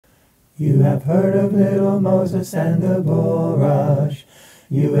You have heard of little Moses and the bulrush.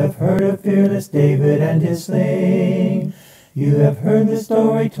 You have heard of fearless David and his sling. You have heard the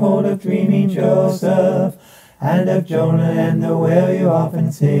story told of dreaming Joseph, and of Jonah and the whale you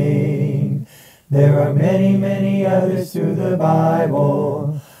often sing. There are many, many others through the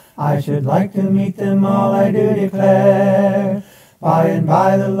Bible. I should like to meet them all, I do declare. By and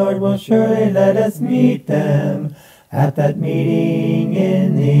by the Lord will surely let us meet them at that meeting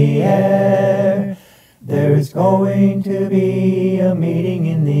in the air. There is going to be a meeting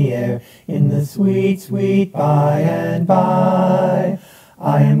in the air, in the sweet, sweet by and by.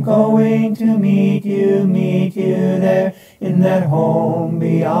 I am going to meet you there, in that home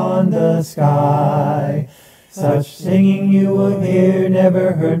beyond the sky. Such singing you will hear,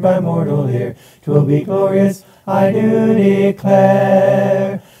 never heard by mortal ear. 'Twill be glorious, I do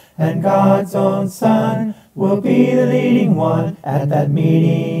declare. And God's own Son will be the leading one at that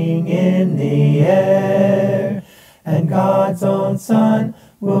meeting in the air. And God's own Son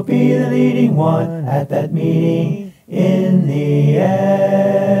will be the leading one at that meeting in the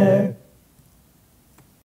air.